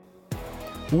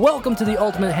Welcome to the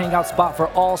ultimate hangout spot for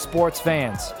all sports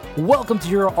fans. Welcome to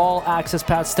your all-access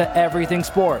pass to everything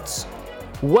sports.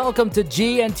 Welcome to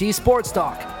G&T Sports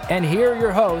Talk. And here are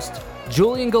your hosts,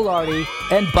 Julian Gallardi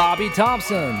and Bobby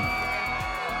Thompson.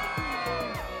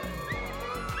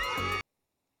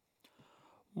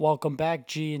 Welcome back,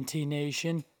 G&T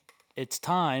Nation. It's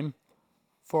time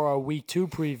for our Week 2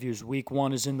 previews. Week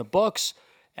 1 is in the books,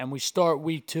 and we start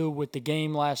Week 2 with the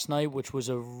game last night, which was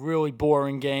a really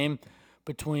boring game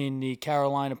between the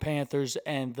Carolina Panthers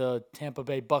and the Tampa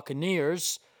Bay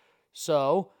Buccaneers.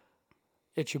 So,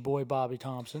 it's your boy, Bobby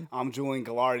Thompson. I'm Julian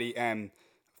Gallardi, and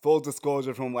full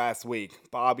disclosure from last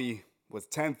week, Bobby was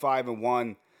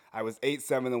 10-5-1. I was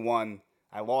 8-7-1.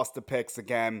 I lost the picks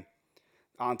again.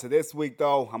 On to this week,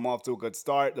 though, I'm off to a good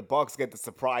start. The Bucs get the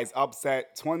surprise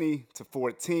upset,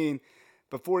 20-14.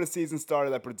 Before the season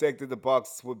started, I predicted the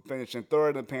Bucs would finish in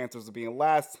third and the Panthers would be in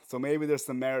last, so maybe there's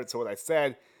some merit to what I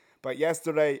said. But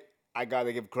yesterday, I got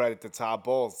to give credit to Todd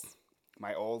Bowles,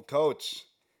 my old coach.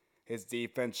 His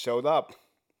defense showed up.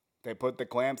 They put the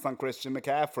clamps on Christian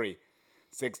McCaffrey.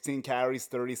 16 carries,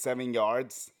 37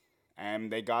 yards,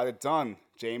 and they got it done.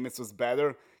 Jameis was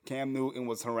better. Cam Newton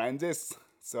was horrendous.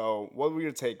 So what were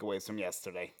your takeaways from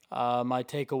yesterday? My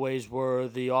takeaways were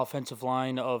the offensive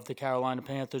line of the Carolina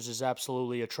Panthers is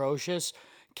absolutely atrocious.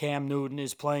 Cam Newton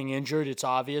is playing injured. It's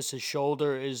obvious. His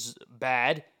shoulder is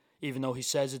bad. Even though he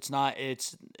says it's not,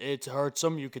 it hurts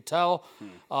him. You could tell.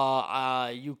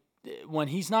 When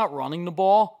he's not running the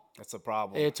ball, that's a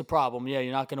problem. It's a problem. Yeah,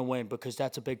 you're not going to win because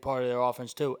that's a big part of their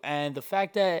offense too. And the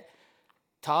fact that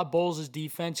Todd Bowles'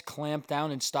 defense clamped down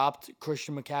and stopped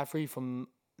Christian McCaffrey from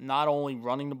not only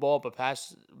running the ball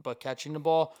but catching the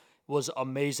ball was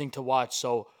amazing to watch.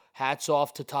 So hats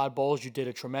off to Todd Bowles. You did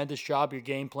a tremendous job. Your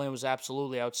game plan was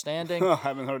absolutely outstanding. I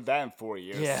haven't heard that in 4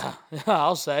 years. Yeah,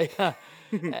 I'll say.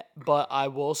 But I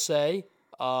will say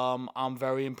I'm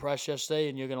very impressed yesterday,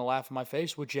 and you're going to laugh in my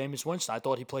face, with Jameis Winston. I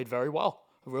thought he played very well.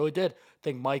 I really did. I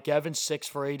think Mike Evans, 6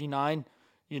 for 89.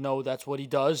 That's what he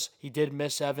does. He did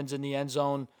miss Evans in the end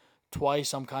zone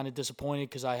twice. I'm kind of disappointed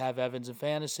because I have Evans in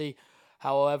fantasy.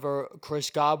 However, Chris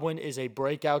Godwin is a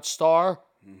breakout star.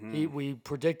 Mm-hmm. We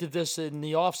predicted this in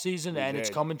the offseason, and it's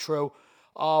coming true.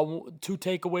 2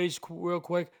 takeaways real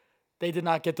quick. They did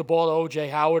not get the ball to O.J.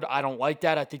 Howard. I don't like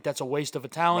that. I think that's a waste of a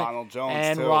talent.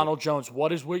 Ronald Jones.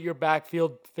 What is with your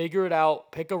backfield? Figure it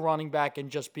out. Pick a running back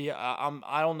and just be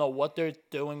I don't know what they're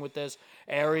doing with this.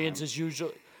 Arians is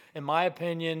usually, in my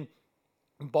opinion,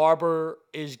 Barber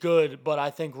is good, but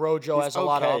I think Rojo has a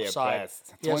lot of upside. At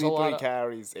best. 23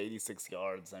 carries, 86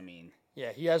 yards.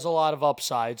 Yeah, he has a lot of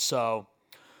upside, so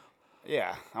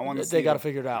yeah, I want to see. They got to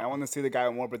figure it out. I want to see the guy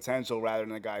with more potential rather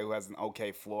than the guy who has an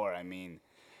okay floor.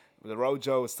 The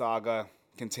Rojo saga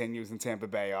continues in Tampa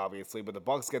Bay, obviously, but the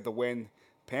Bucs get the win.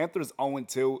 Panthers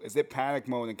 0-2. Is it panic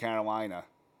mode in Carolina?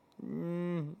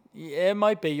 Yeah, it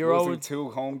might be. You're losing 2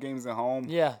 home games at home.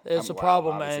 Yeah, it's a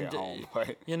problem. And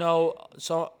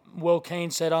so Will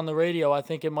Kane said on the radio, I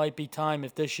think it might be time,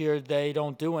 if this year they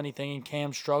don't do anything and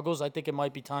Cam struggles, I think it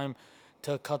might be time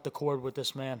to cut the cord with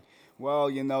this man.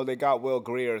 Well, they got Will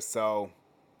Grier, so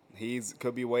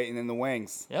could be waiting in the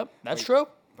wings. Yep, that's true.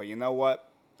 But you know what?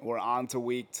 We're on to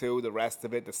Week 2, the rest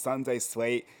of it, the Sunday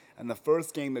slate. And the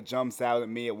first game that jumps out at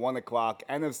me at 1 o'clock,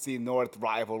 NFC North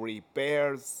rivalry,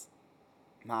 Packers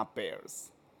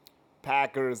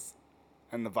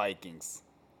and the Vikings.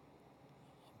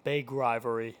 Big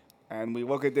rivalry. And we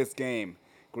look at this game.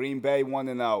 Green Bay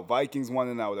 1-0, Vikings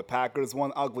 1-0. The Packers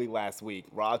won ugly last week.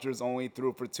 Rodgers only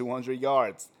threw for 200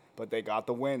 yards, but they got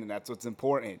the win, and that's what's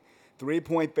important.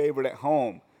 3-point favorite at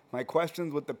home. My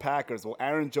questions with the Packers, will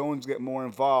Aaron Jones get more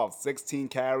involved? 16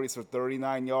 carries for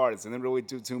 39 yards, didn't really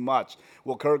do too much.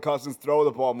 Will Kirk Cousins throw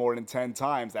the ball more than 10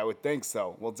 times? I would think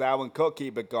so. Will Dalvin Cook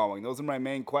keep it going? Those are my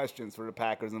main questions for the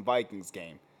Packers and Vikings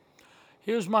game.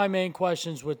 Here's my main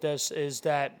questions with this is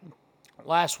that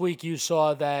last week you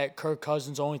saw that Kirk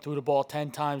Cousins only threw the ball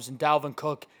 10 times and Dalvin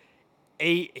Cook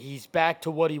 8. He's back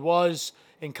to what he was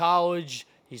in college.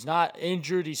 He's not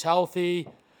injured. He's healthy.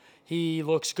 He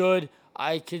looks good.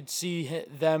 I could see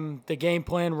the game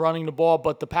plan running the ball,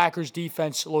 but the Packers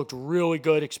defense looked really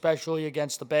good, especially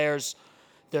against the Bears.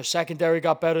 Their secondary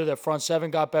got better, their front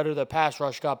seven got better, their pass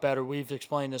rush got better. We've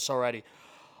explained this already.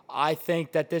 I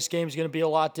think that this game is going to be a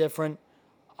lot different.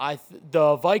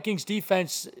 The Vikings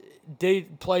defense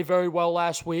did play very well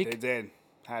last week. They did.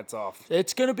 Hats off.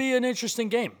 It's going to be an interesting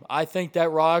game. I think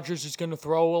that Rodgers is going to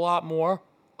throw a lot more.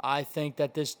 I think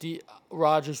that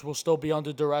Rodgers will still be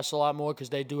under duress a lot more because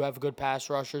they do have good pass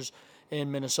rushers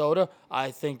in Minnesota.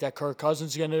 I think that Kirk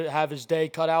Cousins is going to have his day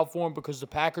cut out for him because the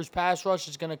Packers pass rush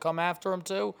is going to come after him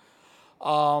too.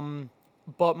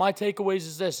 But my takeaways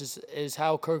is this: is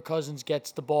how Kirk Cousins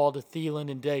gets the ball to Thielen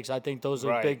and Diggs. I think those are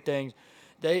Right. big things.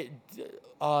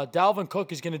 Dalvin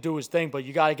Cook is going to do his thing, but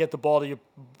you got to get the ball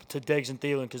to Diggs and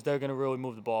Thielen because they're going to really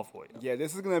move the ball for you. Yeah,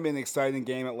 this is going to be an exciting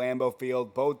game at Lambeau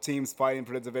Field. Both teams fighting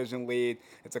for the division lead.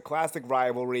 It's a classic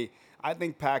rivalry. I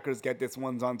think Packers get this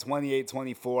one done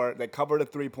 28-24. They cover the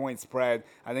 3-point spread.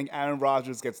 I think Aaron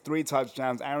Rodgers gets 3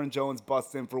 touchdowns. Aaron Jones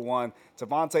busts in for 1.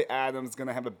 Devontae Adams is going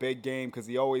to have a big game because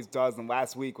he always does, and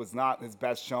last week was not his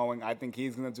best showing. I think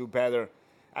he's going to do better.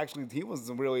 Actually, he was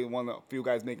really one of the few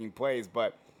guys making plays,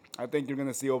 but I think you're going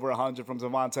to see over 100 from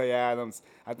Devontae Adams.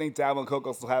 I think Dalvin Cook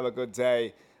will still have a good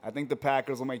day. I think the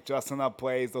Packers will make just enough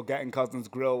plays. They'll get in Cousins'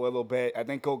 grill a little bit. I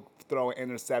think he'll throw an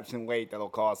interception late that'll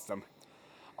cost them.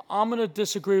 I'm going to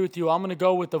disagree with you. I'm going to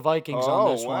go with the Vikings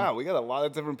on this Oh, one. wow. We got a lot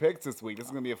of different picks this week. This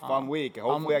is going to be a fun week.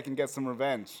 Hopefully I can get some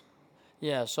revenge.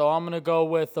 Yeah, so I'm going to go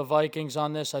with the Vikings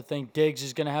on this. I think Diggs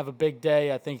is going to have a big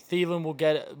day. I think Thielen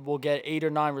will get 8 or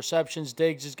 9 receptions.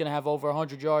 Diggs is going to have over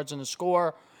 100 yards in the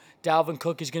score. Dalvin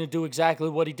Cook is going to do exactly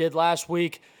what he did last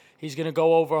week. He's going to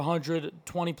go over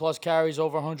 120-plus carries,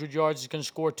 over 100 yards. He's going to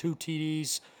score 2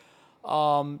 TDs.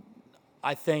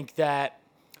 I think that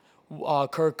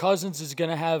Kirk Cousins is going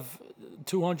to have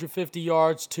 250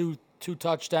 yards, two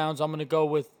touchdowns. I'm going to go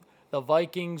with the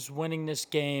Vikings winning this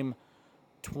game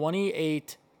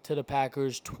 28 to the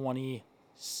Packers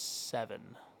 27.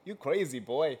 You crazy,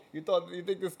 boy. You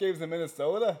think this game's in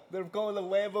Minnesota? They're going to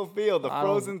Lambeau Field, the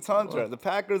frozen tundra. The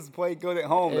Packers play good at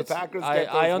home. The Packers get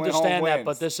those I understand home that, wins.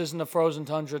 but this isn't the frozen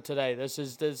tundra today. This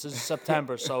is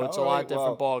September, so it's a lot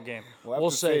different ball game.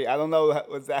 We'll see. I don't know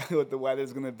exactly what the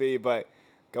weather's going to be, but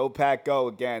go Pack, go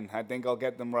again. I think I'll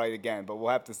get them right again, but we'll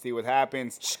have to see what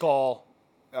happens. Skull.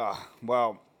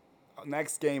 Well,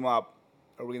 next game up,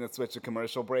 are we going to switch to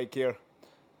commercial break here?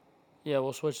 Yeah,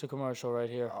 we'll switch to commercial right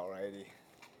here. Alrighty.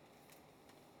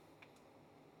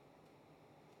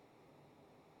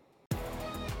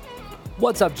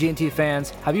 What's up, GNT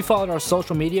fans? Have you followed our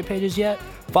social media pages yet?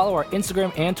 Follow our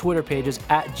Instagram and Twitter pages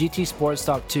at GT Sports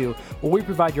Talk 2, where we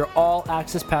provide your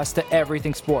all-access pass to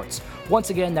everything sports. Once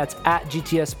again, that's at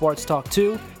GTS Sports Talk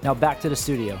 2. Now back to the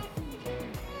studio.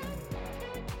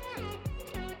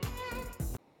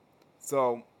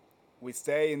 So, we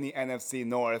stay in the NFC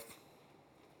North,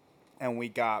 and we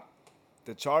got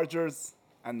the Chargers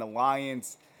and the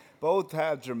Lions. Both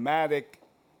have dramatic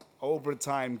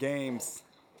overtime games.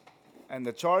 And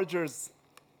the Chargers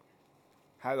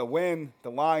had a win.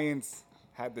 The Lions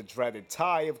had the dreaded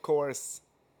tie, of course.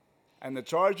 And the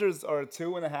Chargers are a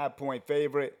 2.5-point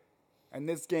favorite. And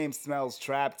this game smells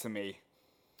trap to me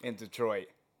in Detroit.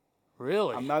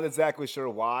 Really? I'm not exactly sure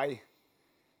why.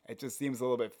 It just seems a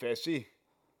little bit fishy.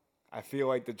 I feel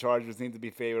like the Chargers need to be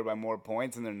favored by more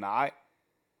points, and they're not.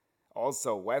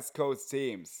 Also, West Coast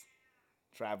teams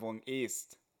traveling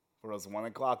east for those 1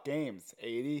 o'clock games,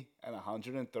 80 and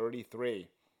 133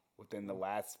 within the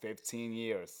last 15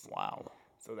 years. Wow.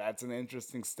 So that's an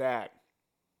interesting stat.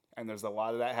 And there's a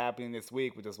lot of that happening this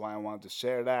week, which is why I wanted to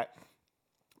share that.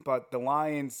 But the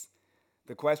Lions,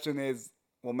 the question is,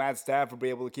 will Matt Stafford be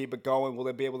able to keep it going? Will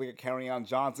they be able to get Kerryon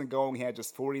Johnson going? He had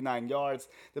just 49 yards.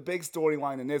 The big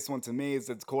storyline in this one to me is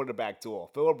its quarterback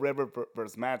duel. Phillip Rivers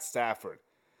versus Matt Stafford.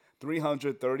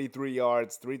 333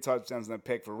 yards, 3 touchdowns and a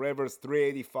pick for Rivers,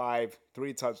 385,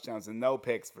 3 touchdowns and no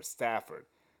picks for Stafford.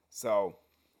 So,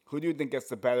 who do you think gets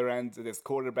the better end of this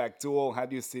quarterback duel? How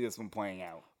do you see this one playing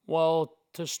out? Well,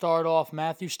 to start off,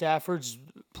 Matthew Stafford's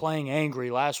playing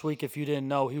angry. Last week, if you didn't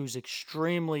know, he was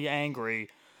extremely angry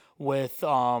with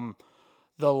the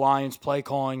Lions play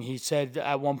calling. He said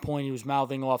at one point he was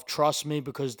mouthing off, "Trust me,"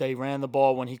 because they ran the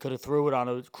ball when he could have threw it on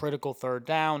a critical 3rd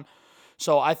down.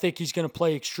 So I think he's going to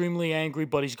play extremely angry,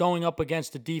 but he's going up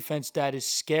against a defense that is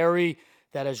scary,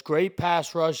 that has great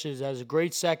pass rushes, has a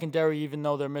great secondary, even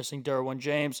though they're missing Derwin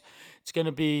James. It's going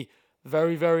to be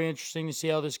very, very interesting to see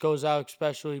how this goes out,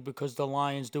 especially because the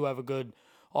Lions do have a good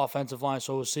offensive line,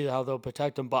 so we'll see how they'll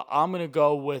protect them. But I'm going to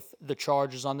go with the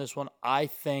Chargers on this one. I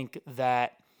think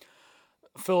that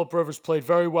Phillip Rivers played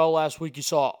very well last week. You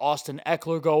saw Austin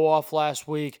Eckler go off last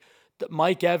week.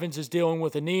 Mike Evans is dealing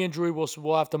with a knee injury. We'll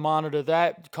have to monitor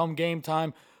that come game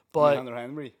time. But Hunter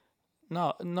Henry?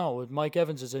 No, Mike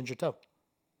Evans is injured too.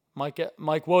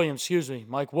 Mike Williams, excuse me.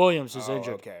 Mike Williams is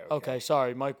injured. Okay,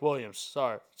 sorry, Mike Williams.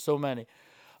 Sorry, so many.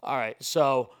 All right,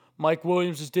 so Mike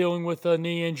Williams is dealing with a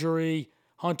knee injury.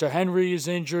 Hunter Henry is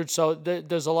injured. So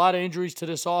there's a lot of injuries to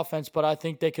this offense, but I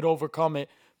think they could overcome it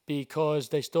because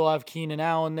they still have Keenan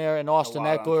Allen there, and Austin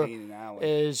Eckler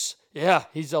is,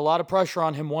 he's a lot of pressure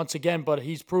on him once again, but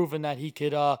he's proven that he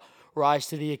could rise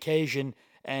to the occasion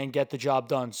and get the job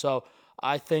done. So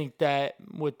I think that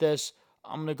with this,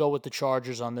 I'm going to go with the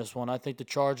Chargers on this one. I think the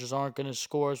Chargers aren't going to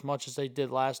score as much as they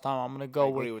did last time. I'm going to go I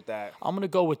agree with that. I'm going to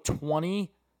go with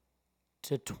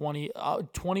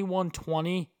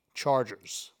 21-20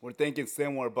 Chargers. We're thinking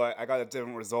similar, but I got a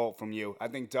different result from you. I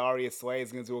think Darius Slay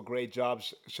is going to do a great job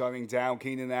shutting down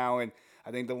Keenan Allen. I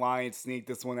think the Lions sneak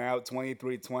this one out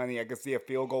 23-20. I can see a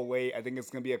field goal late. I think it's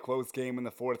going to be a close game in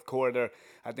the fourth quarter.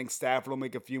 I think Stafford will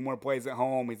make a few more plays at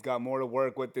home. He's got more to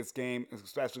work with this game,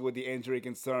 especially with the injury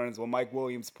concerns. Will Mike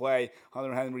Williams play?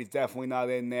 Hunter Henry's definitely not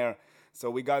in there.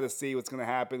 So we got to see what's going to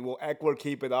happen. Will Eckler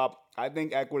keep it up? I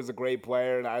think Eckler's a great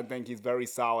player, and I think he's very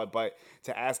solid. But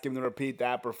to ask him to repeat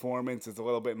that performance is a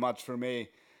little bit much for me.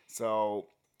 So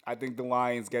I think the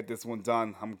Lions get this one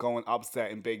done. I'm going upset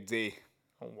in Big D.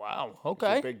 Oh, wow.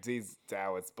 Okay. So Big D's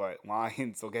Dallas, but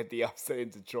Lions will get the upset in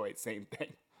Detroit. Same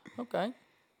thing. Okay.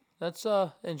 That's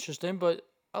interesting, but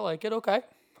I like it. Okay.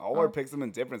 All our picks have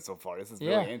been different so far. This is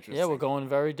really interesting. Yeah, we're going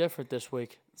very different this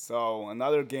week. So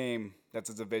another game that's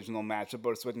a divisional matchup.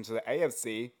 We're switching to the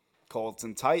AFC, Colts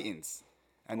and Titans.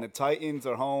 And the Titans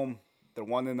are home. They're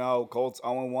 1-0. Colts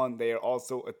 0-1. They are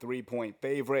also a 3-point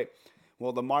favorite.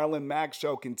 Will the Marlon Mack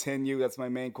show continue? That's my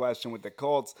main question with the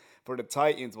Colts. For the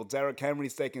Titans, will Derrick Henry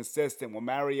stay consistent? Will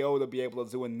Mariota be able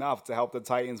to do enough to help the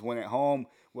Titans win at home?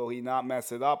 Will he not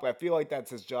mess it up? I feel like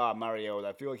that's his job, Mariota.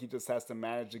 I feel like he just has to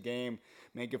manage the game,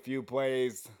 make a few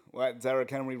plays, let Derrick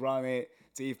Henry run it,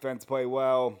 defense play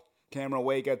well. Cameron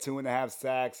Wake got 2.5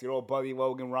 sacks. Your old buddy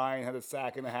Logan Ryan had a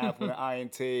sack and a half with an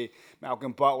INT.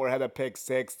 Malcolm Butler had a pick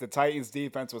 6. The Titans'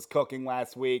 defense was cooking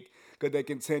last week. Could they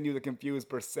continue to confuse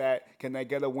Brissett? Can they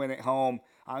get a win at home?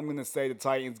 I'm going to say the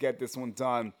Titans get this one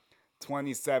done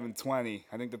 27-20.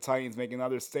 I think the Titans make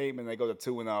another statement. They go to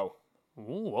 2-0.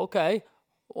 Ooh, okay.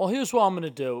 Well, here's what I'm going to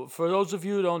do. For those of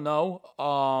you who don't know,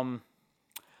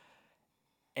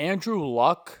 Andrew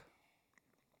Luck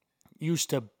used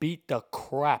to beat the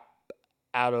crap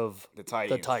out of the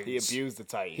Titans. He abused the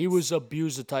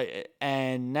Titans.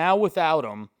 And now without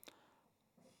him,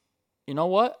 you know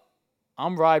what?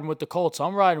 I'm riding with the Colts.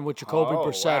 I'm riding with Jacoby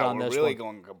Brissett on this one.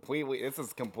 This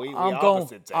is completely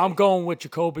opposite. I'm going with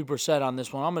Jacoby Brissett on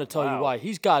this one. I'm going to tell you why.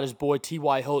 He's got his boy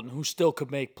T.Y. Hilton, who still could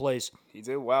make plays. He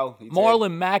did well.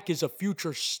 Marlon Mack is a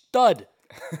future stud.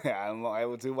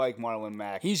 I do like Marlon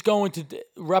Mack. He's going to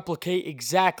replicate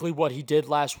exactly what he did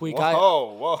last week.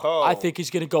 Whoa. I think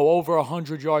he's going to go over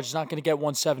 100 yards. He's not going to get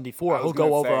 174. He'll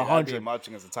go over 100. Much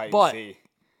against the Titans.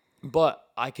 But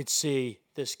I could see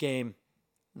this game.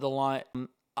 The line.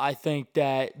 I think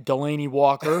that Delaney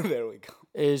Walker there we go.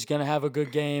 is going to have a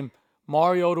good game.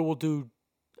 Mariota will do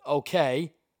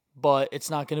okay, but it's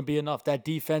not going to be enough. That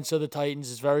defense of the Titans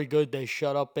is very good. They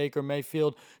shut up Baker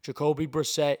Mayfield. Jacoby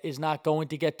Brissett is not going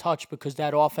to get touched because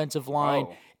that offensive line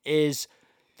is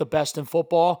the best in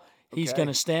football. He's going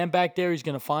to stand back there. He's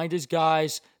going to find his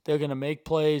guys. They're going to make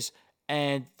plays,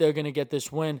 and they're going to get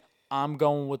this win. I'm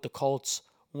going with the Colts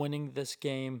winning this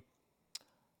game.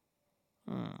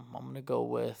 I'm going to go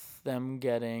with them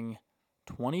getting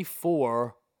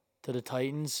 24 to the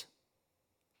Titans,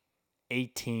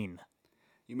 18.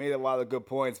 You made a lot of good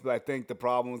points, but I think the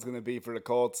problem is going to be for the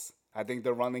Colts. I think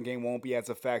the running game won't be as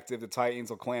effective. The Titans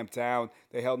will clamp down.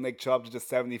 They held Nick Chubb to just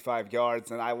 75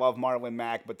 yards, and I love Marlon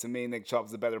Mack, but to me, Nick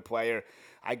Chubb's a better player.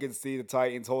 I could see the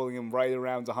Titans holding him right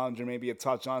around 100, maybe a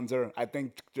touch under. I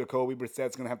think Jacoby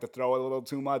Brissett's going to have to throw it a little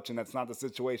too much, and that's not the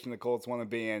situation the Colts want to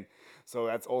be in. So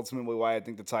that's ultimately why I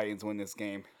think the Titans win this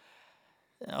game.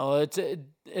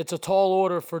 It's a tall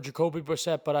order for Jacoby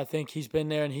Brissett, but I think he's been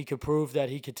there and he could prove that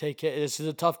he could take it. This is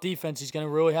a tough defense. He's going to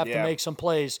really have to make some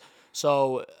plays.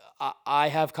 So I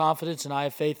have confidence and I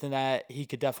have faith in that he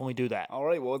could definitely do that. All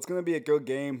right, well, it's going to be a good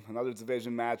game, another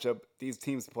division matchup. These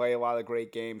teams play a lot of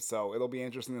great games, so it'll be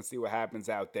interesting to see what happens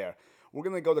out there. We're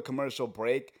going to go to commercial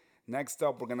break. Next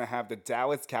up, we're going to have the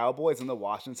Dallas Cowboys and the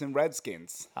Washington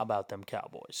Redskins. How about them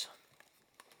Cowboys?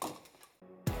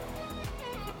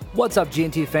 What's up,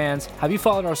 GNT fans? Have you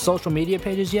followed our social media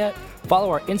pages yet? Follow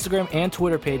our Instagram and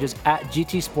Twitter pages at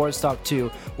GT Sports Talk 2,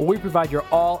 where we provide your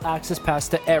all-access pass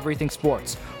to everything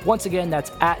sports. Once again, that's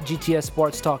at GTS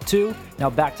Sports Talk 2. Now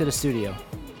back to the studio.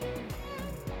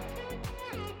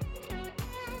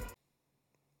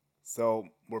 So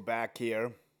we're back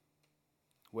here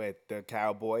with the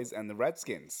Cowboys and the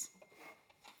Redskins.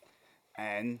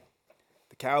 And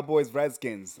the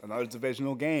Cowboys-Redskins, another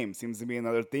divisional game. Seems to be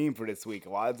another theme for this week. A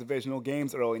lot of divisional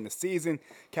games early in the season.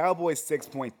 Cowboys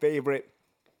 6-point favorite.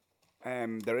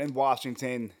 They're in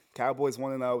Washington. Cowboys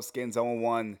 1-0, Skins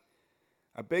 0-1.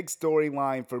 A big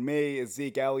storyline for me is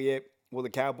Zeke Elliott. Will the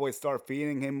Cowboys start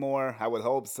feeding him more? I would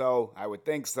hope so. I would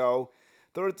think so.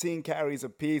 13 carries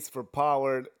apiece for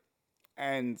Pollard.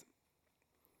 And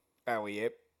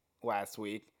Elliott last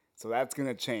week, so that's going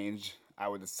to change, I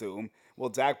would assume. Will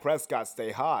Dak Prescott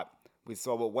stay hot? We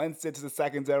saw what Wentz did to the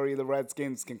secondary of the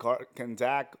Redskins. Can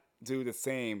Dak do the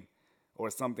same or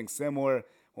something similar?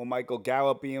 Will Michael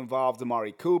Gallup be involved?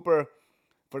 Amari Cooper?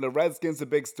 For the Redskins, the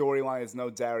big storyline is no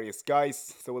Darius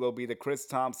Geis, so it'll be the Chris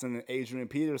Thompson and Adrian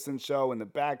Peterson show in the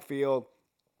backfield.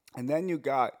 And then you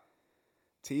got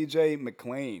TJ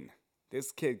McClain.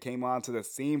 This kid came onto the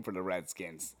scene for the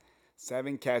Redskins.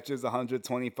 7 catches,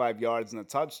 125 yards, and a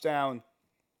touchdown.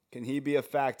 Can he be a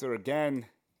factor again?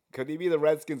 Could he be the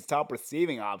Redskins' top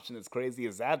receiving option, as crazy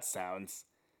as that sounds?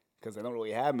 Because they don't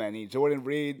really have many. Jordan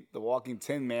Reed, the walking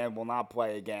tin man, will not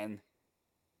play again.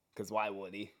 Because why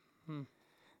would he?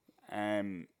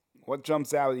 And what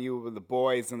jumps out at you with the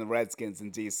boys and the Redskins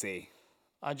in D.C.?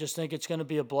 I just think it's going to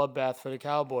be a bloodbath for the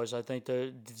Cowboys. I think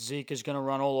Zeke is going to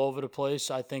run all over the place.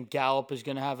 I think Gallup is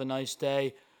going to have a nice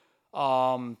day.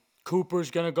 Cooper's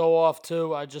going to go off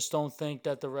too. I just don't think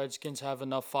that the Redskins have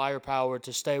enough firepower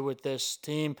to stay with this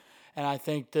team. And I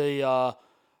think the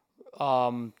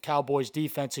Cowboys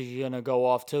defense is going to go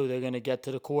off too. They're going to get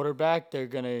to the quarterback. They're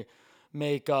going to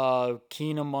make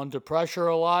Keenum under pressure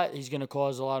a lot. He's going to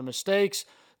cause a lot of mistakes.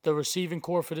 The receiving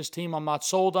core for this team I'm not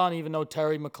sold on, even though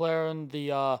Terry McLaurin,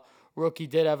 the rookie,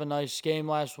 did have a nice game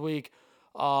last week.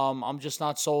 I'm just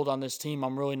not sold on this team.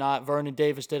 I'm really not. Vernon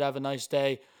Davis did have a nice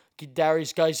day.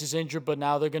 Darius Geis is injured, but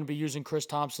now they're going to be using Chris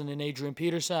Thompson and Adrian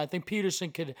Peterson. I think Peterson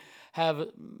could have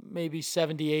maybe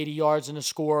 70, 80 yards in a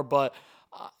score, but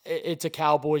it's a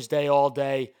Cowboys day all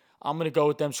day. I'm going to go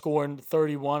with them scoring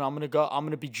 31. I'm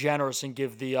going to be generous and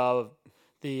give the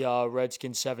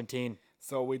Redskins 17.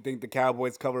 So we think the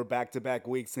Cowboys cover back-to-back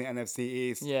weeks in the NFC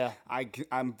East. Yeah.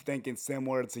 I'm thinking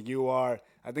similar to you are.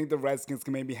 I think the Redskins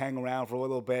can maybe hang around for a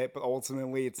little bit, but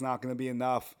ultimately it's not going to be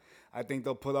enough. I think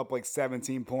they'll put up like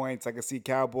 17 points. I can see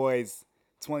Cowboys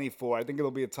 24. I think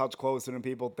it'll be a touch closer than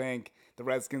people think. The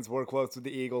Redskins were close with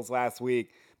the Eagles last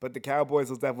week, but the Cowboys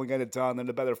will definitely get it done. They're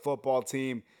the better football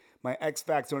team. My X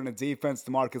factor in the defense,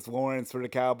 DeMarcus Lawrence for the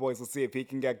Cowboys. We'll see if he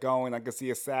can get going. I can see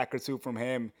a sack or two from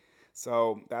him.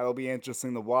 So that'll be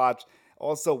interesting to watch.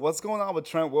 Also, what's going on with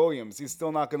Trent Williams? He's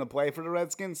still not going to play for the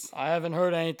Redskins? I haven't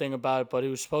heard anything about it, but he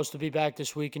was supposed to be back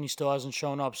this week, and he still hasn't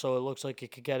shown up, so it looks like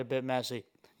it could get a bit messy.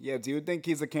 Yeah, do you think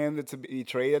he's a candidate to be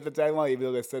traded at the deadline, even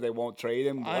though they said they won't trade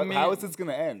him? How is this going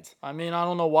to end? I mean, I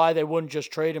don't know why they wouldn't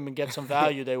just trade him and get some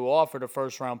value. They were offered a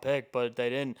first-round pick, but they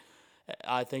didn't.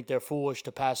 I think they're foolish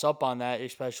to pass up on that,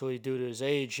 especially due to his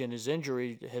age and his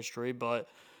injury history, but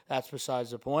that's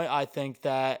besides the point. I think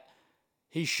that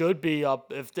he should be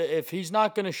up. If he's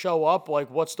not going to show up, like,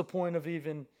 what's the point of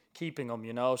even keeping him,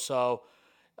 you know? So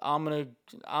I'm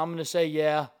gonna say,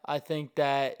 yeah, I think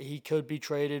that he could be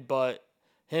traded, but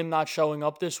him not showing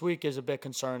up this week is a bit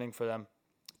concerning for them.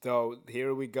 So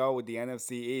here we go with the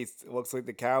NFC East. It looks like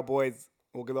the Cowboys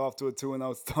will get off to a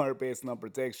 2-0 start based on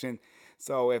prediction.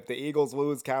 So if the Eagles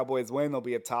lose, Cowboys win, they'll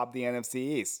be atop the NFC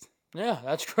East. Yeah,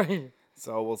 that's great.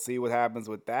 So we'll see what happens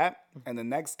with that. And the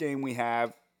next game we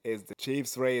have is the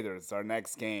Chiefs-Raiders, our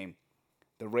next game.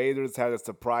 The Raiders had a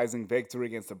surprising victory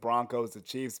against the Broncos. The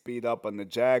Chiefs beat up on the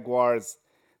Jaguars.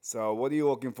 So what are you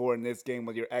looking for in this game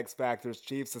with your X factors?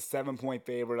 Chiefs a 7-point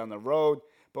favorite on the road.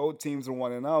 Both teams are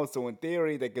 1-0, so in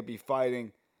theory they could be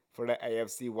fighting for the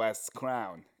AFC West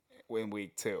crown in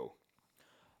week 2.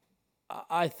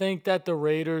 I think that the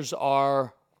Raiders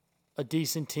are a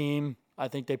decent team. I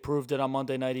think they proved it on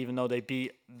Monday night, even though they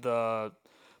beat the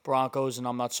Broncos, and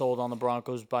I'm not sold on the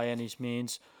Broncos by any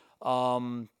means.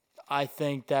 I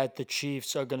think that the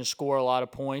Chiefs are going to score a lot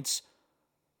of points,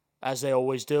 as they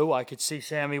always do. I could see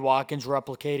Sammy Watkins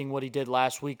replicating what he did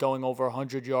last week, going over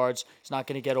 100 yards. He's not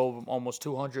going to get over almost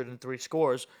 203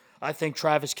 scores. I think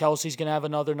Travis Kelce's going to have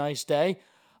another nice day.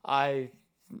 I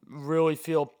really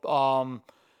feel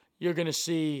you're going to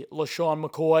see LaShawn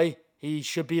McCoy. He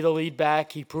should be the lead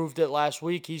back. He proved it last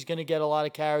week. He's going to get a lot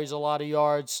of carries, a lot of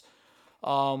yards.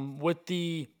 With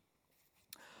the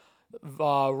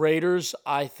Raiders,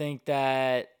 I think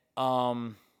that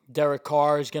Derek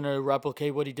Carr is going to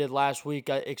replicate what he did last week,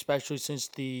 especially since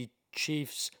the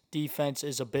Chiefs' defense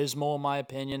is abysmal, in my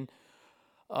opinion.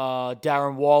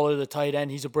 Darren Waller, the tight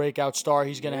end, he's a breakout star.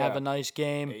 He's going to have a nice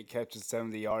game. 8 catches,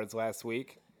 70 yards last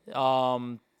week.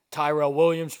 Tyrell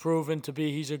Williams proven to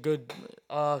be he's a good,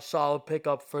 solid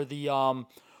pickup for the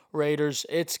Raiders.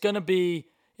 It's going to be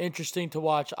interesting to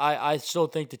watch. I still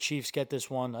think the Chiefs get this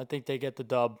one. I think they get the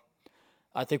dub.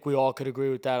 I think we all could agree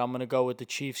with that. I'm going to go with the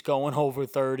Chiefs going over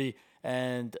 30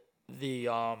 and the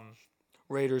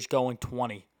Raiders going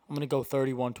 20. I'm going to go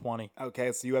 31-20.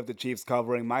 Okay, so you have the Chiefs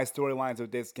covering. My storylines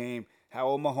with this game, How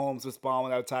will Mahomes respond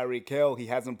without Tyreek Hill? He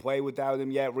hasn't played without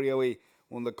him yet, really.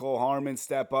 Will Nicole Harmon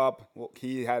step up? Well,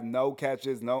 he had no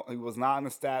catches. No, he was not on the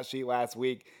stat sheet last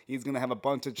week. He's going to have a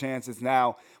bunch of chances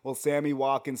now. Will Sammy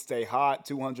Watkins stay hot?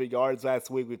 200 yards last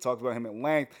week. We talked about him at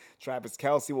length. Travis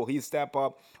Kelce, will he step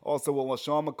up? Also, will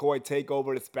LaShawn McCoy take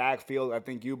over this backfield? I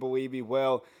think you believe he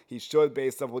will. He should,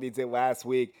 based on what he did last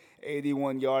week.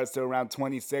 81 yards to around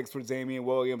 26 for Damian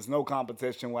Williams. No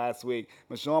competition last week.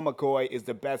 LaShawn McCoy is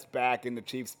the best back in the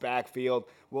Chiefs' backfield.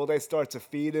 Will they start to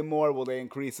feed him more? Will they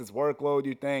increase his workload,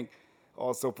 you think?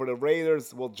 Also, for the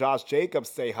Raiders, will Josh Jacobs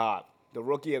stay hot? The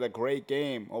rookie had a great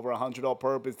game, over 100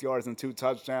 all-purpose yards and 2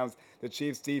 touchdowns. The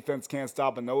Chiefs' defense can't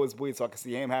stop a nosebleed, so I can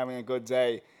see him having a good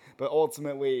day. But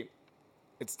ultimately,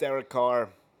 it's Derek Carr.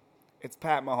 It's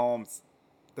Pat Mahomes.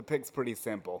 The pick's pretty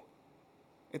simple.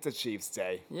 It's a Chiefs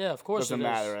day. Yeah, of course Doesn't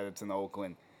matter that it's in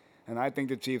Oakland. And I think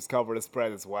the Chiefs cover the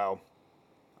spread as well.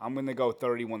 I'm going to go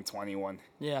 31-21.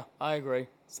 Yeah, I agree.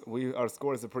 So our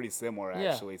scores are pretty similar,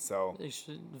 actually. Yeah, so it's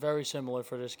very similar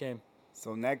for this game.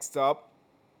 So next up,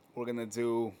 we're going to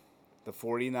do the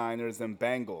 49ers and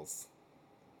Bengals.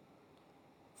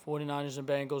 49ers and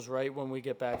Bengals right when we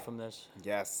get back from this.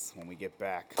 Yes, when we get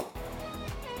back.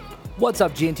 What's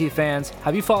up, G&T fans?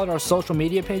 Have you followed our social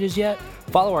media pages yet?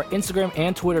 Follow our Instagram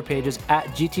and Twitter pages at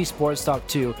GT Sports Talk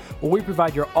 2, where we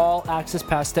provide your all-access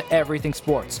pass to everything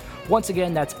sports. Once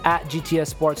again, that's at GTS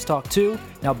Sports Talk 2.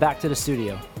 Now back to the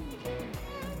studio.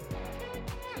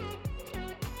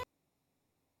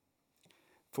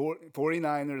 For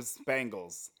 49ers,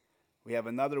 Bengals. We have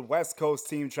another West Coast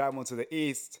team traveling to the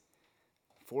East.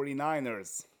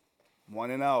 49ers,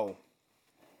 1-0.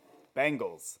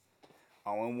 Bengals,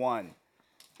 0-1.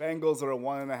 Bengals are a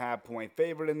 1.5 point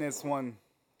favorite in this one.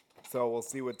 So we'll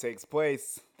see what takes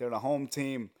place. They're the home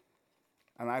team.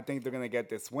 And I think they're going to get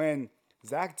this win.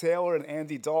 Zach Taylor and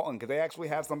Andy Dalton, could they actually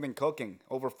have something cooking?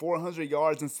 Over 400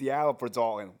 yards in Seattle for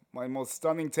Dalton. My most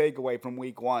stunning takeaway from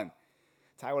week 1.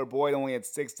 Tyler Boyd only had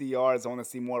 60 yards. I want to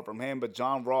see more from him. But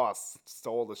John Ross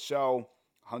stole the show.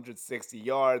 160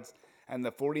 yards. And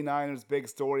the 49ers' big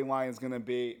storyline is going to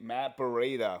be Matt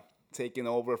Breida taking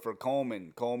over for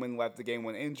Coleman. Coleman left the game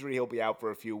with injury. He'll be out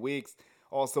for a few weeks.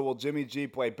 Also, will Jimmy G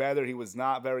play better? He was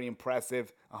not very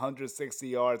impressive. 160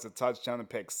 yards, a touchdown, and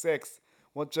pick 6.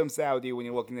 What jumps out at you when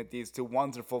you're looking at these two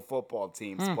wonderful football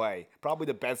teams play? Probably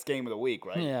the best game of the week,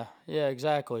 right? Yeah,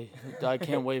 exactly. I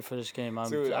can't wait for this game.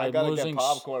 Dude, I gotta get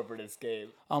popcorn for this game.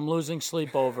 I'm losing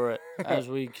sleep over it, as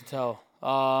we can tell.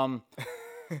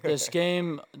 This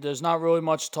game, there's not really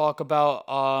much to talk about.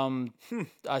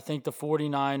 I think the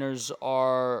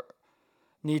 49ers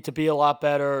need to be a lot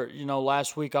better. You know,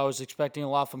 last week I was expecting a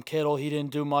lot from Kittle. He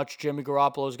didn't do much. Jimmy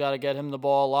Garoppolo's got to get him the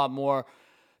ball a lot more.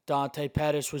 Dante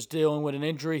Pettis was dealing with an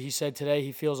injury. He said today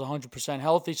he feels 100%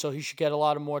 healthy, so he should get a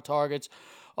lot of more targets.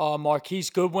 Marquise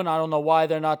Goodwin, I don't know why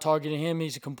they're not targeting him.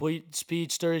 He's a complete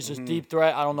speedster. He's a deep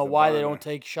threat. I don't know why they don't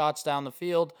take shots down the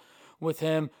field with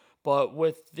him. But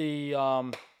with the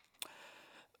the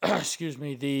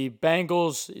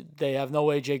Bengals, they have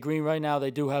no A.J. Green right now. They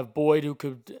do have Boyd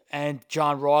and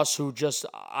John Ross, who just,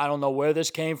 I don't know where this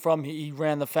came from. He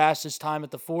ran the fastest time at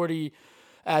the 40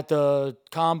 at the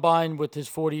combine with his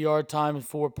 40-yard time in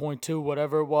 4.2,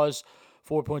 whatever it was,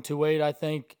 4.28, I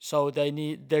think. So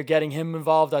they're getting him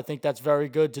involved. I think that's very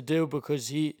good to do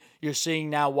because you're seeing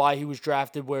now why he was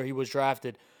drafted where he was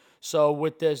drafted. So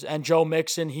with this, and Joe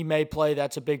Mixon, he may play.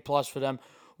 That's a big plus for them.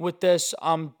 With this,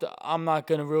 I'm not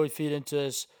going to really feed into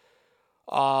this.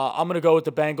 I'm going to go with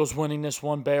the Bengals winning this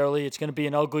one barely. It's going to be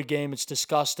an ugly game. It's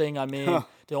disgusting. I mean,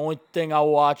 the only thing I'll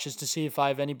watch is to see if I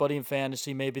have anybody in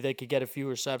fantasy. Maybe they could get a few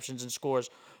receptions and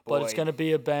scores. But Boyd. It's going to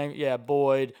be a bang. Yeah,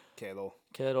 Boyd.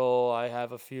 Kittle. I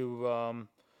have a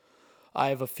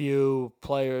few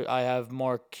players. I have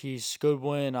Marquise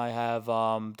Goodwin. I have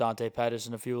Dante Pettis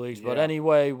in a few leagues. Yeah. But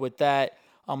anyway, with that,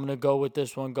 I'm going to go with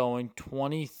this one going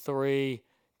 23-17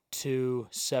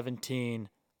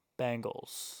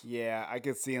 Bengals. Yeah, I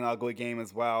could see an ugly game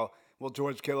as well. Will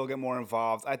George Kittle get more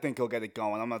involved? I think he'll get it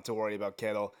going. I'm not too worried about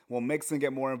Kittle. Will Mixon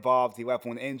get more involved? He left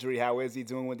with an injury. How is he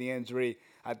doing with the injury?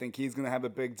 I think he's going to have a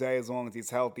big day as long as he's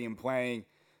healthy and playing.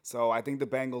 So I think the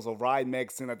Bengals will ride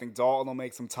Mixon. I think Dalton will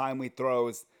make some timely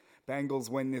throws. Bengals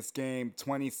win this game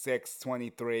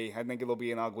 26-23. I think it'll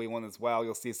be an ugly one as well.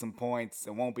 You'll see some points.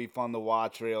 It won't be fun to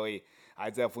watch, really.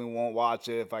 I definitely won't watch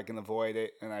it if I can avoid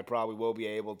it, and I probably will be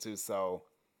able to. So,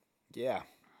 yeah.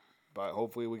 But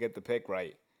hopefully we get the pick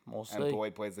right. We'll see. And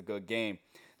Boyd plays a good game.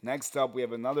 Next up, we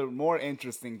have another more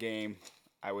interesting game,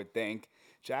 I would think.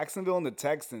 Jacksonville and the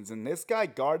Texans. And this guy,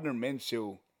 Gardner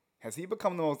Minshew, has he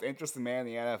become the most interesting man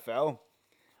in the NFL?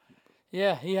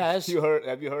 Yeah, he has.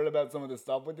 Have you heard about some of the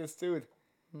stuff with this dude?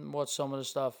 What's some of the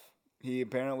stuff? He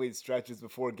apparently stretches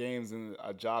before games in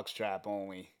a jock strap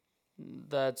only.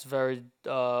 That's very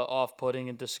off-putting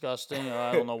and disgusting.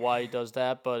 I don't know why he does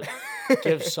that, but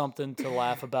gives something to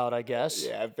laugh about, I guess.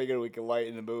 Yeah, I figured we could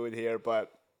lighten the mood here,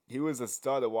 but he was a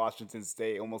stud at Washington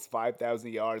State. Almost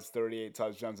 5,000 yards, 38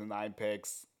 touchdowns, and 9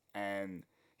 picks. And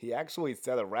he actually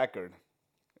set a record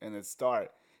in his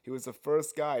start. He was the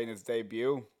first guy in his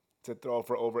debut to throw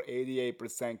for over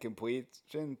 88%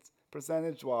 completion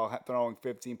percentage while throwing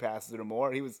 15 passes or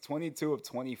more. He was 22 of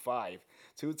 25.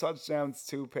 2 touchdowns,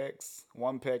 2 picks,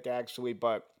 1 pick actually,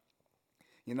 but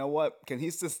you know what? Can he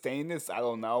sustain this? I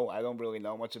don't know. I don't really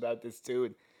know much about this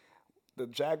dude. The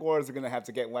Jaguars are going to have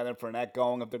to get Leonard Fournette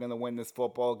going if they're going to win this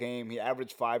football game. He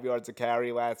averaged 5 yards a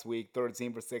carry last week,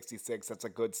 13 for 66. That's a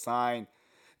good sign.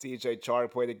 DJ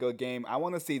Chark played a good game. I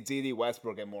want to see D.D.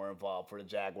 Westbrook get more involved for the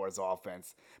Jaguars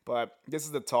offense. But this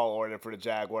is a tall order for the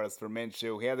Jaguars for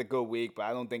Minshew. He had a good week, but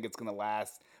I don't think it's going to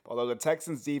last. Although the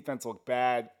Texans' defense looked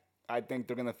bad, I think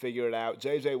they're going to figure it out.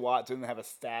 J.J. Watt didn't have a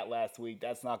stat last week.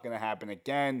 That's not going to happen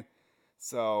again.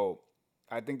 So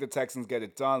I think the Texans get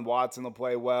it done. Watson will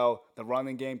play well. The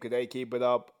running game, could they keep it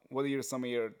up? What are some of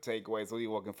your takeaways? What are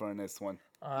you looking for in this one?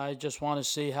 I just want to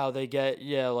see how they get,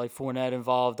 like Fournette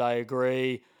involved. I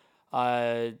agree.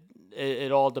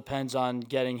 It all depends on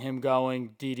getting him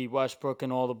going, D.D. Westbrook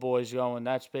and all the boys going.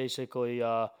 That's basically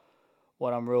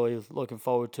what I'm really looking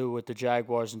forward to with the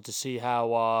Jaguars, and to see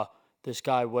how this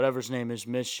guy, whatever his name is,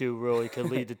 Minshew, really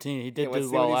could lead the team. He did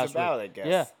do well last week. I guess.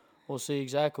 Yeah, we'll see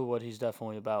exactly what he's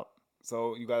definitely about.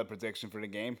 So you got a prediction for the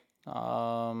game?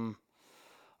 I'm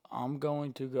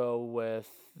going to go with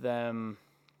them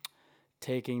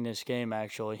taking this game,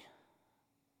 actually.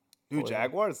 New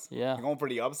Jaguars? Yeah. You're going for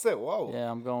the upset? Whoa.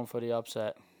 Yeah, I'm going for the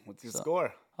upset. What's your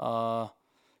score?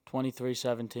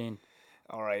 23-17.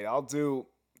 All right, I'll do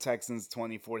Texans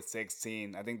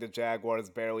 24-16. I think the Jaguars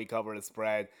barely cover the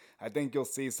spread. I think you'll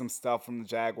see some stuff from the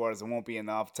Jaguars. It won't be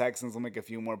enough. Texans will make a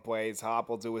few more plays. Hop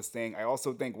will do his thing. I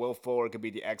also think Will Fuller could be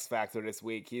the X factor this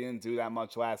week. He didn't do that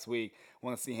much last week. I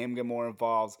want to see him get more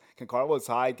involved. Can Carlos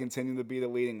Hyde continue to be the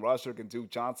leading rusher? Can Duke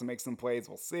Johnson make some plays?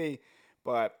 We'll see.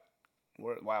 But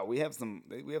we have some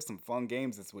fun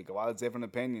games this week. A lot of different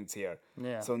opinions here.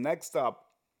 Yeah. So next up,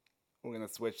 we're gonna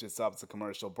switch this up to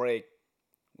commercial break.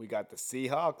 We got the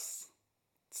Seahawks,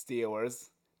 Steelers,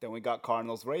 then we got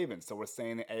Cardinals, Ravens. So we're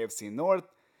staying in AFC North.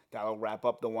 That'll wrap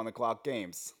up the 1 o'clock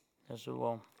games. Yes, it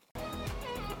will.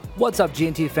 What's up,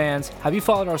 GNT fans? Have you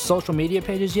followed our social media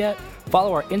pages yet?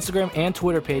 Follow our Instagram and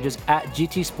Twitter pages at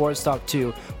GT Sports Talk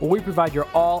 2, where we provide your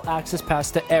all-access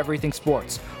pass to everything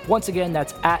sports. Once again,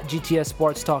 that's at GTS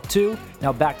Sports Talk 2.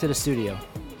 Now back to the studio.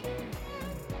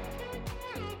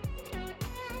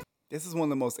 This is one of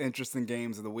the most interesting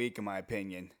games of the week, in my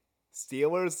opinion.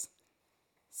 Steelers,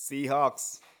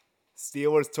 Seahawks.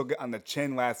 Steelers took it on the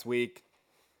chin last week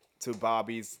to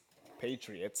Bobby's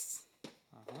Patriots.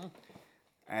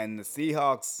 And the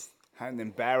Seahawks had an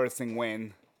embarrassing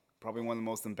win, probably one of the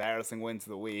most embarrassing wins of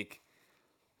the week.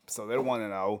 So they're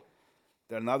 1-0.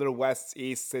 They're another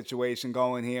West-East situation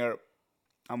going here.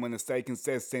 I'm going to stay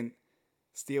consistent.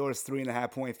 Steelers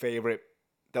 3.5-point favorite.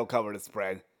 They'll cover the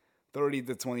spread.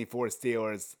 30-24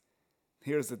 Steelers.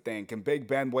 Here's the thing. Can Big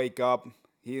Ben wake up?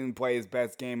 He didn't play his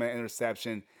best game at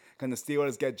interception. Can the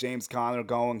Steelers get James Conner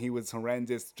going? He was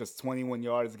horrendous. Just 21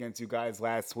 yards against you guys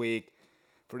last week.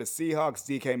 For the Seahawks,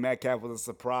 DK Metcalf was a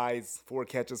surprise. 4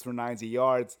 catches for 90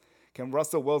 yards. Can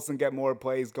Russell Wilson get more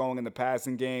plays going in the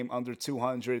passing game? Under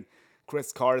 200.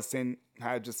 Chris Carson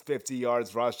had just 50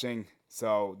 yards rushing.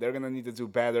 So they're going to need to do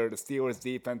better. The Steelers'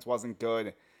 defense wasn't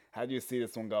good. How do you see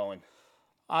this one going?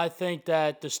 I think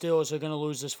that the Steelers are going to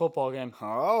lose this football game.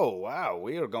 Oh, wow.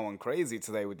 We are going crazy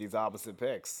today with these opposite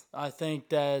picks. I think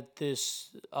that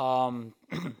this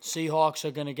Seahawks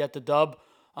are going to get the dub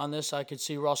on this. I could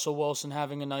see Russell Wilson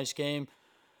having a nice game.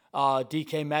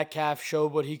 DK Metcalf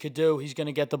showed what he could do. He's going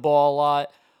to get the ball a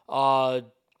lot.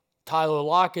 Tyler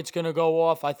Lockett's going to go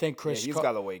off. I think Chris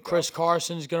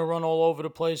Carson's going to run all over the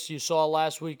place. You saw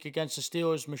last week against the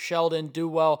Steelers, Michelle didn't do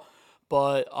well,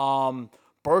 but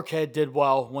Burkhead did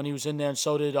well when he was in there, and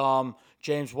so did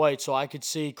James White. So I could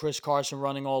see Chris Carson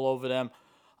running all over them.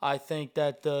 I think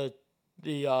that the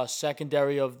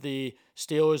secondary of the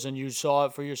Steelers, and you saw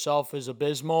it for yourself, is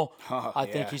abysmal. I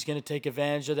think he's going to take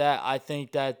advantage of that. I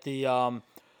think that the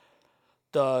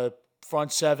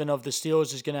front seven of the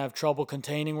Steelers is going to have trouble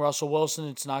containing Russell Wilson.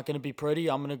 It's not going to be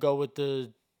pretty. I'm going to go with the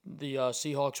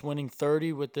Seahawks winning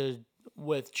 30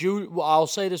 I'll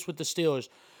say this with the Steelers.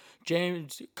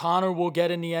 James Conner will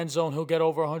get in the end zone. He'll get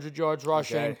over 100 yards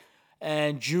rushing. Okay.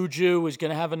 And Juju is going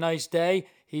to have a nice day.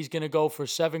 He's going to go for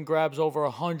 7 grabs over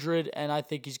 100, and I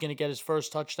think he's going to get his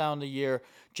first touchdown of the year.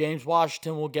 James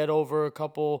Washington will get over a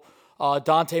couple.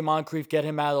 Dante Moncrief, get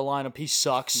him out of the lineup. He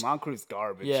sucks. Moncrief's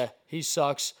garbage. Yeah, he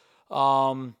sucks. So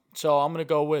I'm going to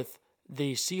go with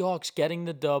the Seahawks getting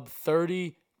the dub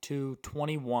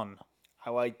 30-21. I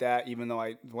like that, even though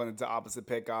I wanted the opposite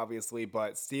pick, obviously.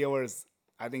 But Steelers,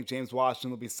 I think James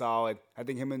Washington will be solid. I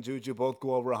think him and Juju both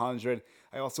go over 100.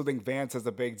 I also think Vance has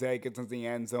a big day, gets into the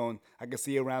end zone. I can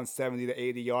see around 70 to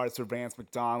 80 yards for Vance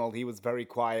McDonald. He was very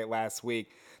quiet last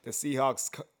week. The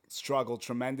Seahawks struggled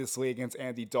tremendously against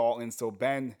Andy Dalton. So,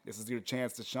 Ben, this is your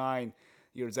chance to shine.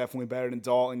 You're definitely better than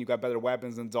Dalton. You got better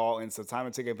weapons than Dalton. So, time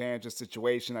to take advantage of the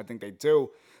situation. I think they do.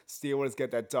 Steelers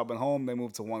get that dub at home. They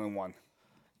move to 1-1.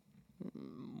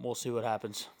 We'll see what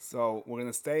happens. So, we're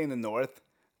going to stay in the North.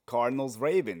 Cardinals,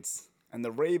 Ravens. And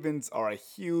the Ravens are a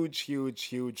huge, huge,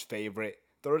 huge favorite.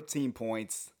 13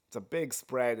 points. It's a big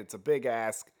spread. It's a big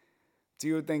ask. Do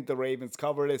you think the Ravens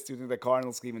cover this? Do you think the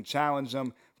Cardinals can even challenge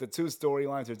them? The two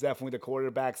storylines are definitely the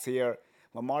quarterbacks here.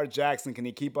 Lamar Jackson, can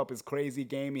he keep up his crazy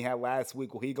game he had last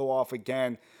week? Will he go off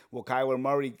again? Will Kyler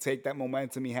Murray take that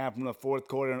momentum he had from the fourth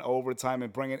quarter and overtime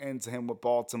and bring it into him with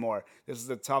Baltimore? This is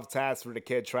a tough task for the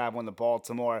kid traveling to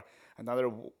Baltimore. Another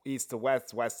east to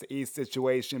west, west to east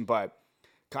situation, but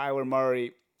Kyler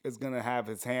Murray is going to have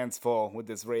his hands full with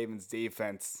this Ravens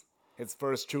defense. His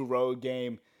first true road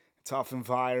game, tough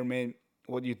environment.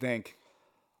 What do you think?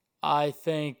 I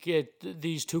think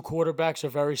these two quarterbacks are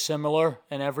very similar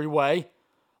in every way.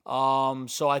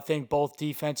 So I think both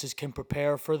defenses can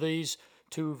prepare for these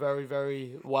two very,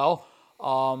 very well.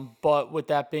 But with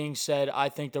that being said, I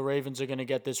think the Ravens are going to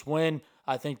get this win.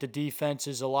 I think the defense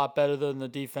is a lot better than the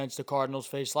defense the Cardinals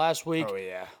faced last week. Oh,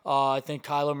 yeah. I think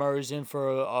Kyler Murray's in for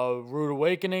a rude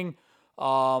awakening.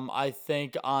 I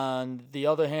think on the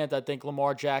other hand, I think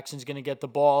Lamar Jackson's going to get the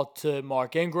ball to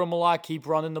Mark Ingram a lot, keep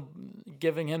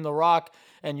giving him the rock,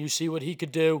 and you see what he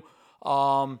could do.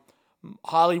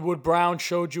 Hollywood Brown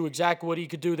showed you exactly what he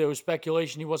could do. There was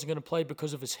speculation he wasn't going to play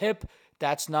because of his hip.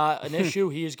 That's not an issue.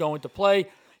 He is going to play.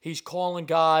 He's calling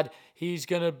God. He's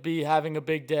going to be having a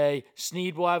big day.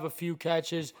 Snead will have a few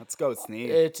catches. Let's go, Snead.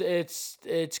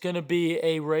 It's going to be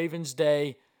a Ravens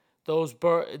day.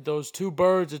 Those two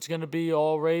birds, it's going to be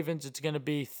all Ravens. It's going to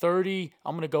be 30.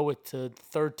 I'm going to go with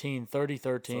 13,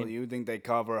 30-13. So you think they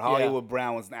cover? Hollywood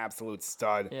Brown was an absolute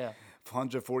stud. Yeah.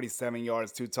 147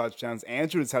 yards, 2 touchdowns.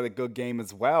 Andrews had a good game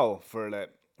as well for the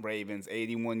Ravens,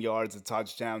 81 yards, a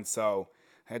touchdown. So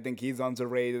I think he's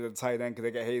underrated at tight end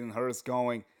because they got Hayden Hurst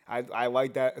going. I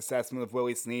like that assessment of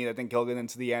Willie Snead. I think he'll get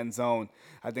into the end zone.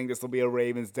 I think this will be a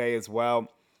Ravens day as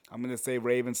well. I'm going to say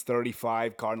Ravens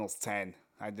 35, Cardinals 10.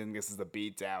 I think this is a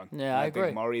beatdown. Yeah, I agree.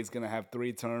 think Murray's going to have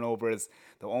 3 turnovers.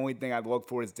 The only thing I'd look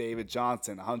for is David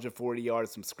Johnson, 140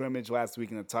 yards from scrimmage last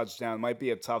week and a touchdown. Might be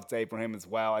a tough day for him as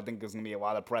well. I think there's going to be a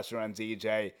lot of pressure on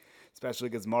DJ, especially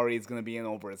because Murray is going to be in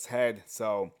over his head.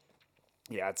 So,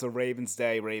 yeah, it's a Ravens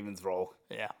day, Ravens roll.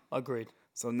 Yeah, agreed.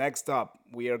 So next up,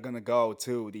 we are going to go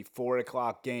to the 4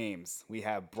 o'clock games. We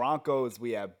have Broncos,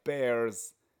 we have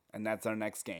Bears, and that's our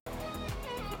next game.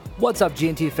 What's up,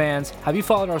 G&T fans? Have you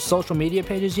followed our social media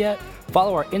pages yet?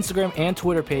 Follow our Instagram and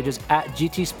Twitter pages at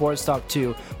GT Sports Talk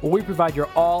 2, where we provide your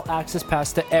all-access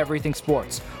pass to everything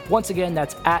sports. Once again,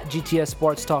 that's at GTS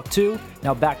Sports Talk 2.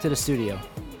 Now back to the studio.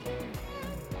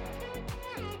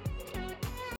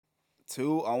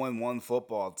 2 0-1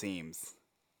 football teams.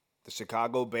 The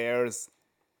Chicago Bears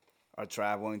are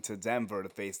traveling to Denver to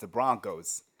face the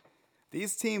Broncos.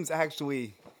 These teams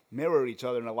actually mirror each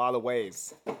other in a lot of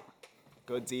ways.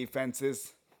 Good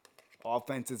defenses,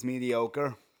 offense is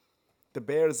mediocre. The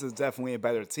Bears is definitely a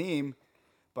better team,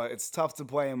 but it's tough to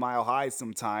play in Mile High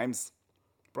sometimes.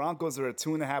 Broncos are a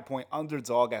 2.5-point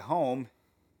underdog at home.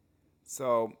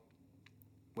 So,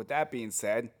 with that being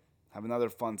said, I have another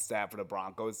fun stat for the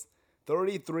Broncos.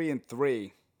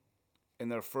 33-3 in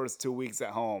their first 2 weeks at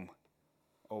home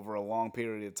over a long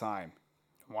period of time.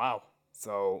 Wow.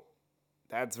 So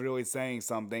that's really saying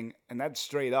something, and that's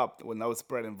straight up with no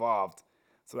spread involved.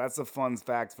 So that's a fun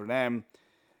fact for them.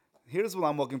 Here's what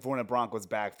I'm looking for in a Broncos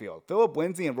backfield. Phillip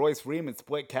Lindsay and Royce Freeman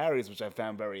split carries, which I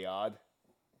found very odd.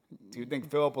 Do you think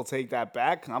Phillip will take that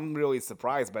back? I'm really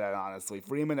surprised by that, honestly.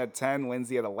 Freeman at 10,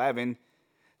 Lindsay at 11.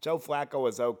 Joe Flacco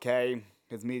was okay,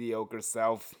 his mediocre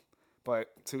self, but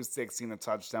 260 and a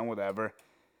touchdown, whatever.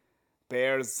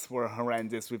 Bears were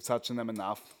horrendous. We've touched on them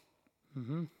enough.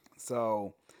 Mm-hmm.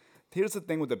 So here's the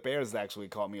thing with the Bears that actually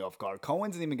caught me off guard.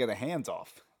 Cohen didn't even get a handoff.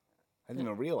 I didn't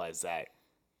even realize that.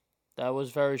 That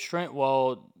was very strange.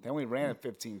 Well, They only ran it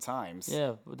 15 times.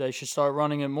 yeah, they should start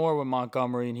running it more with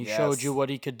Montgomery, and he showed you what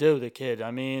he could do, the kid. I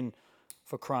mean,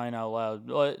 for crying out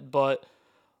loud. But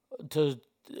to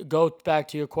go back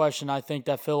to your question, I think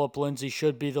that Philip Lindsay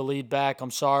should be the lead back. I'm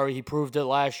sorry. He proved it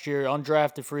last year.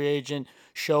 Undrafted free agent,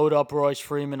 showed up Royce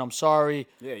Freeman. I'm sorry.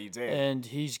 Yeah, you did. And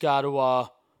he's got to run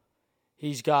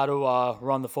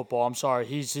the football. I'm sorry.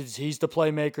 He's the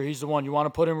playmaker. He's the one. You want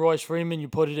to put in Royce Freeman, you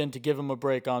put it in to give him a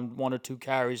break on 1 or 2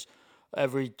 carries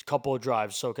every couple of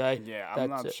drives, okay? Yeah, I'm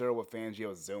not sure what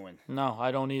Fangio's doing. No,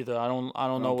 I don't either. I don't I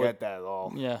know don't get that at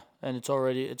all. Yeah, and it's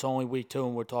only week 2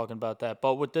 and we're talking about that.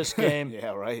 But with this game,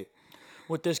 Yeah, right.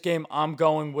 with this game, I'm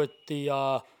going with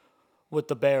the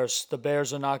Bears. The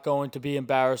Bears are not going to be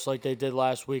embarrassed like they did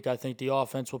last week. I think the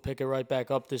offense will pick it right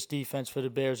back up. This defense for the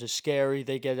Bears is scary.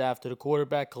 They get after the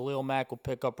quarterback. Khalil Mack will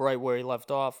pick up right where he left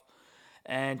off,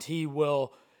 and he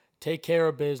will take care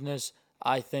of business.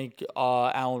 I think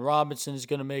Allen Robinson is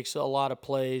going to make a lot of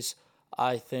plays.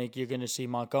 I think you're going to see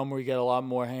Montgomery get a lot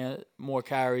more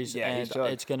carries, and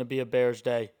it's going to be a Bears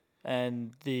day.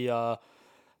 And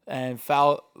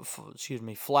Flacco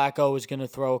is going to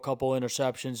throw a couple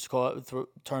interceptions,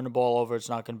 turn the ball over. It's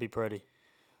not going to be pretty.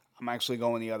 I'm actually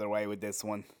going the other way with this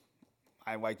one.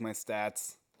 I like my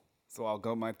stats, so I'll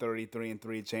go my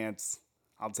 33-3 chance.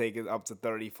 I'll take it up to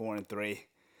 34-3.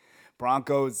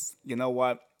 Broncos, you know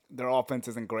what? Their offense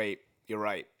isn't great. You're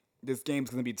right. This game's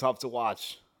going to be tough to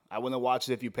watch. I wouldn't watch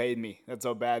it if you paid me. That's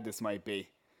how bad this might be.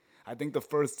 I think the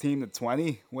first team to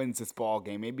 20 wins this ball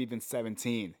game, maybe even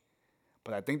 17.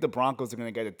 But I think the Broncos are going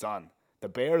to get it done. The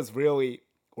Bears really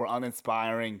were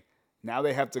uninspiring. Now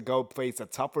they have to go face a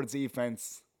tougher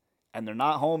defense, and they're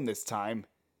not home this time.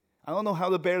 I don't know how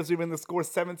the Bears are even going to score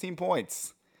 17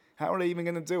 points. How are they even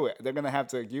going to do it? They're going to have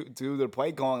to do their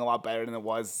play calling a lot better than it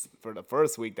was for the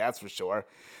first week, that's for sure.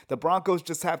 The Broncos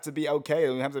just have to be okay. They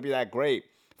don't have to be that great.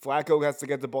 Flacco has to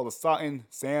get the ball to Sutton,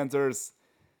 Sanders,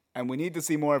 and we need to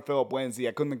see more of Philip Lindsay.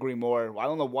 I couldn't agree more. I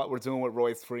don't know what we're doing with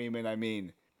Royce Freeman. I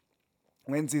mean,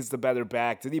 Lindsay's the better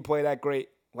back. Did he play that great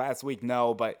last week?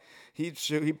 No, but he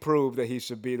proved that he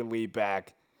should be the lead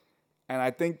back. And I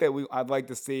think that I'd like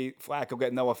to see Flacco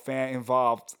get Noah Fant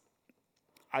involved.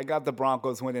 I got the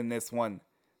Broncos winning this one,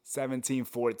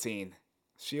 17-14.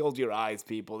 Shield your eyes,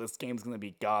 people. This game's going to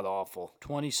be god-awful.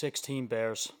 2016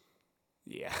 Bears.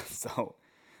 Yeah, so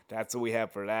that's what we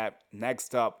have for that.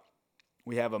 Next up,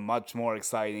 we have a much more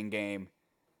exciting game.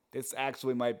 This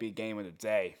actually might be game of the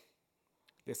day.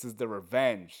 This is the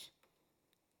revenge,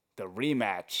 the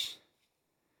rematch.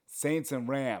 Saints and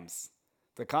Rams.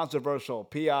 The controversial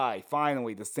PI.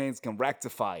 Finally, the Saints can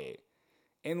rectify it.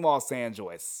 In Los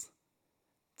Angeles.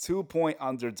 2-point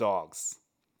underdogs.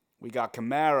 We got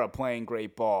Kamara playing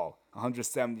great ball,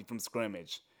 170 from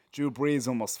scrimmage. Drew Brees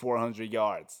almost 400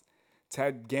 yards.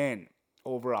 Ted Ginn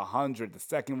over 100, the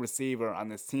second receiver on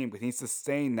this team. Can he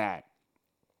sustain that?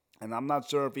 And I'm not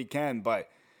sure if he can, but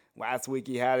last week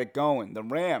he had it going. The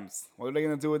Rams, what are they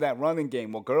going to do with that running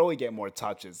game? Will Gurley get more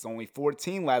touches? Only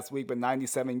 14 last week, but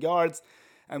 97 yards.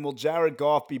 And will Jared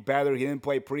Goff be better? He didn't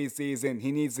play preseason.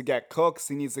 He needs to get Cooks.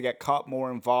 He needs to get Kupp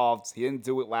more involved. He didn't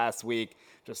do it last week.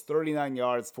 Just 39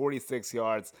 yards, 46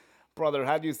 yards. Brother,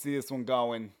 how do you see this one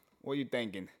going? What are you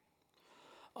thinking?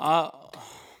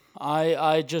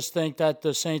 I just think that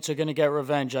the Saints are going to get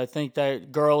revenge. I think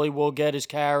that Gurley will get his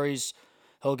carries.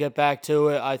 He'll get back to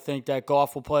it. I think that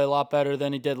Goff will play a lot better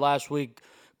than he did last week.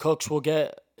 Cooks will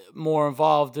get more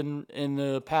involved in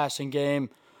the passing game.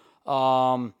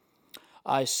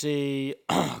 I see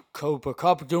Cooper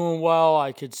Kupp doing well.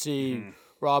 I could see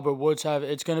Robert Woods have.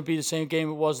 It's going to be the same game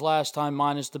it was last time,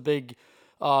 minus the big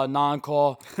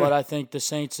non-call. But I think the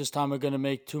Saints this time are going to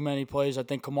make too many plays. I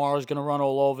think Kamara's going to run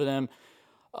all over them,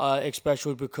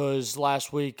 especially because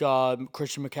last week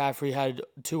Christian McCaffrey had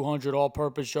 200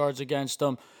 all-purpose yards against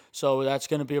them. So that's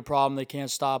going to be a problem. They can't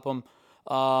stop them.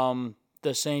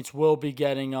 The Saints will be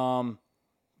getting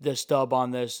this dub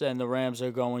on this, and the Rams are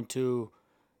going to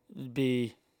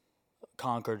be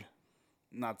conquered.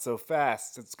 Not so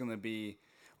fast. It's going to be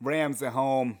Rams at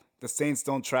home. The Saints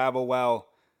don't travel well.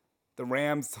 The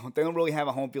Rams, they don't really have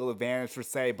a home field advantage per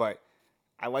se, but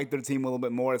I like their team a little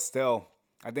bit more still.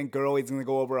 I think Gurley's going to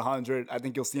go over 100. I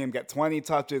think you'll see him get 20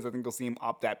 touches. I think you'll see him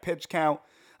up that pitch count.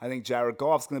 I think Jared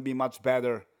Goff's going to be much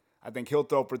better. I think he'll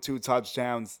throw for 2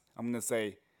 touchdowns. I'm going to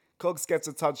say Cooks gets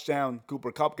a touchdown.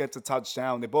 Cooper Kupp gets a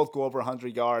touchdown. They both go over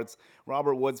 100 yards.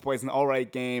 Robert Woods plays an all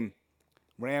right game.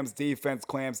 Rams defense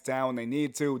clamps down when they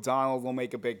need to. Donald will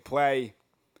make a big play.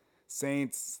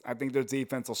 Saints, I think their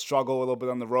defense will struggle a little bit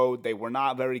on the road. They were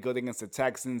not very good against the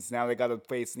Texans. Now they got to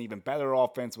face an even better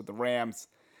offense with the Rams.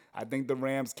 I think the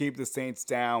Rams keep the Saints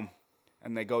down.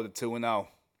 and they go to 2-0?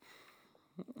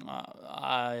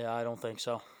 I don't think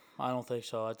so.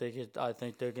 I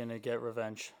think they're gonna get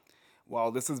revenge.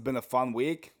 Well, this has been a fun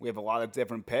week. We have a lot of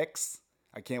different picks.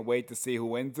 I can't wait to see who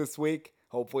wins this week.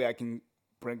 Hopefully I can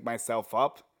bring myself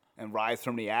up and rise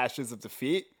from the ashes of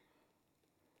defeat.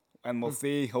 And we'll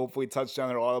see. Hopefully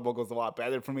Touchdown or Audible goes a lot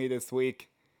better for me this week.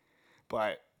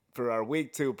 But for our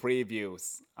Week 2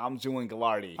 previews, I'm Julian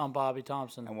Gallardi. I'm Bobby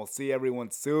Thompson. And we'll see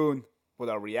everyone soon with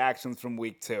our reactions from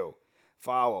Week 2.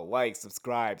 Follow, like,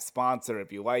 subscribe, sponsor.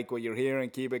 If you like what you're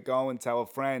hearing, keep it going. Tell a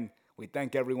friend. We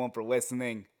thank everyone for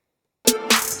listening.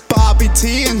 Bobby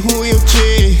T and Julio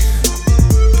G.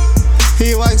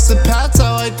 He likes the Pats,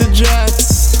 I like the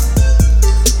Jets.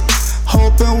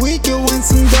 Hoping we can win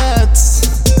some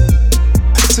bets.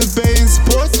 Debating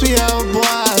sports, we have a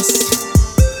blast.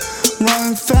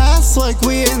 Running fast like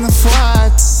we in the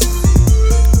flats.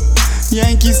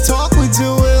 Yankees talk, we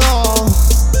do it all.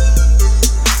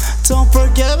 Don't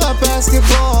forget about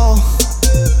basketball.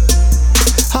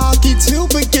 Hockey too,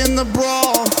 begin the brawl.